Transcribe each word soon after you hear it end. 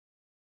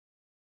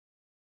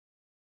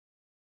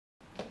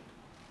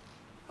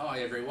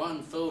Hi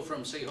everyone, Phil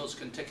from Seahorse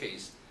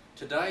Kentucky's.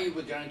 Today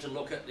we're going to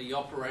look at the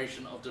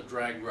operation of the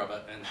drag rubber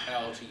and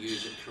how to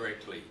use it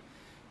correctly.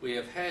 We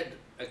have had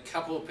a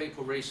couple of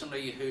people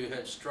recently who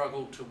have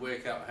struggled to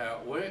work out how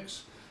it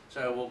works,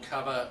 so we'll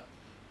cover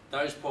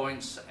those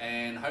points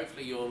and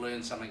hopefully you'll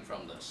learn something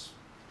from this.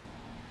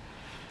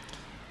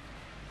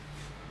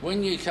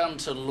 When you come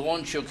to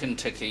launch your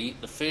Kentucky,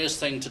 the first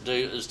thing to do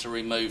is to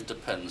remove the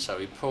pin. So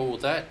we pull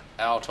that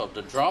out of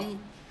the drum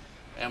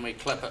and we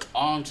clip it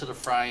onto the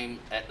frame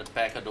at the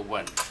back of the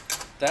winch.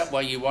 That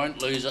way you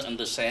won't lose it in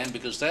the sand,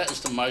 because that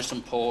is the most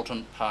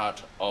important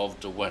part of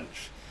the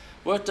winch.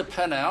 With the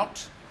pin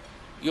out,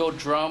 your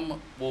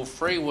drum will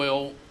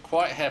freewheel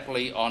quite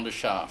happily on the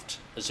shaft.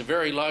 It's a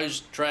very low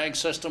drag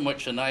system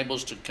which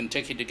enables the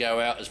Kentucky to go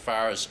out as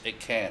far as it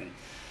can.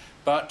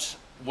 But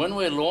when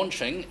we're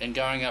launching and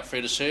going up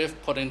through the surf,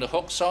 putting the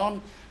hooks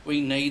on,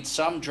 we need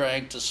some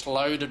drag to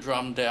slow the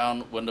drum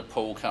down when the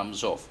pull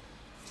comes off.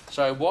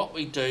 So what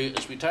we do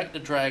is we take the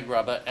drag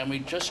rubber and we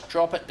just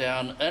drop it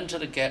down into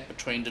the gap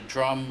between the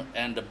drum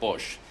and the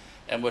bush.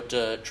 And with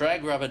the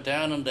drag rubber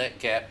down in that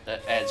gap,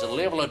 that adds a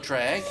level of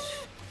drag.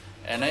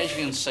 And as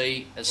you can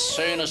see, as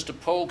soon as the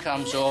pull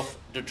comes off,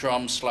 the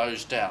drum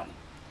slows down.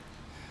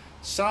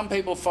 Some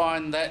people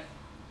find that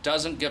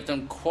doesn't give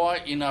them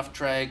quite enough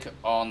drag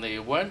on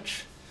their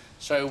winch.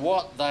 So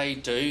what they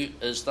do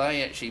is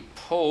they actually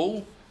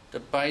pull the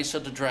base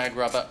of the drag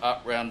rubber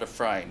up round the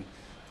frame.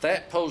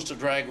 That pulls the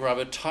drag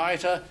rubber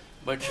tighter,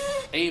 which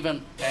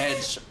even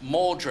adds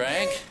more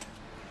drag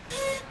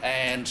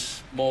and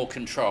more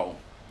control.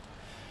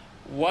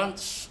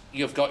 Once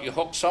you've got your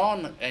hooks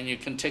on and your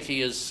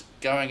Kentucky is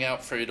going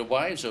out through the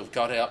waves, or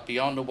got out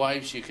beyond the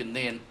waves, you can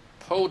then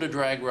pull the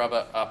drag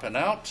rubber up and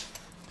out.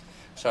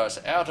 So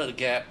it's out of the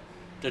gap.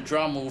 The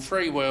drum will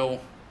freewheel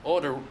all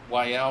the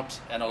way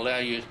out and allow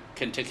your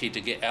Kentucky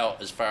to get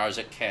out as far as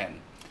it can.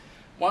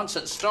 Once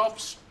it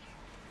stops,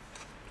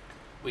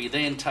 we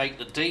then take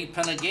the D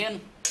pin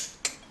again,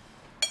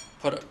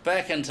 put it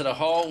back into the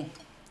hole,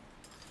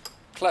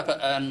 clip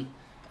it in,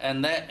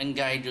 and that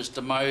engages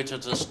the motor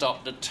to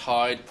stop the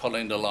tide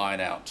pulling the line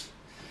out.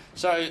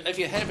 So if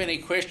you have any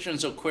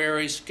questions or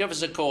queries, give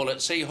us a call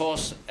at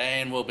Seahorse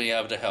and we'll be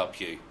able to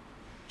help you.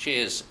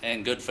 Cheers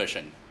and good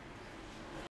fishing.